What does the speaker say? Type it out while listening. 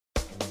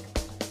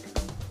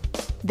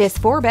This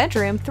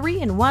 4-bedroom, 3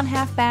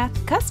 1/2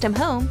 bath custom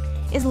home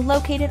is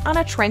located on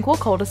a tranquil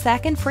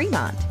cul-de-sac in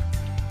Fremont.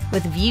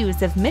 With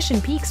views of Mission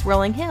Peak's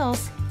rolling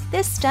hills,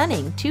 this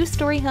stunning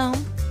 2-story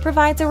home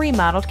provides a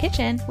remodeled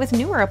kitchen with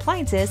newer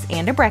appliances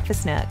and a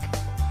breakfast nook.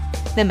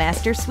 The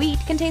master suite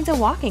contains a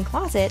walk-in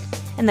closet,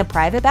 and the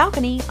private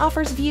balcony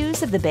offers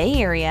views of the Bay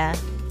Area.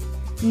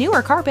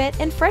 Newer carpet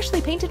and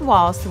freshly painted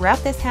walls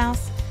throughout this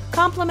house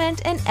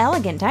complement an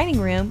elegant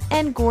dining room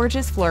and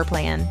gorgeous floor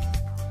plan.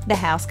 The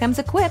house comes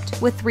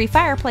equipped with 3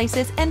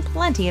 fireplaces and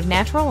plenty of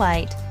natural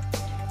light.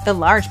 The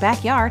large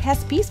backyard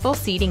has peaceful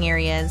seating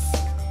areas.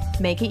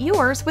 Make it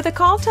yours with a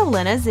call to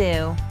Lina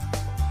Zhou.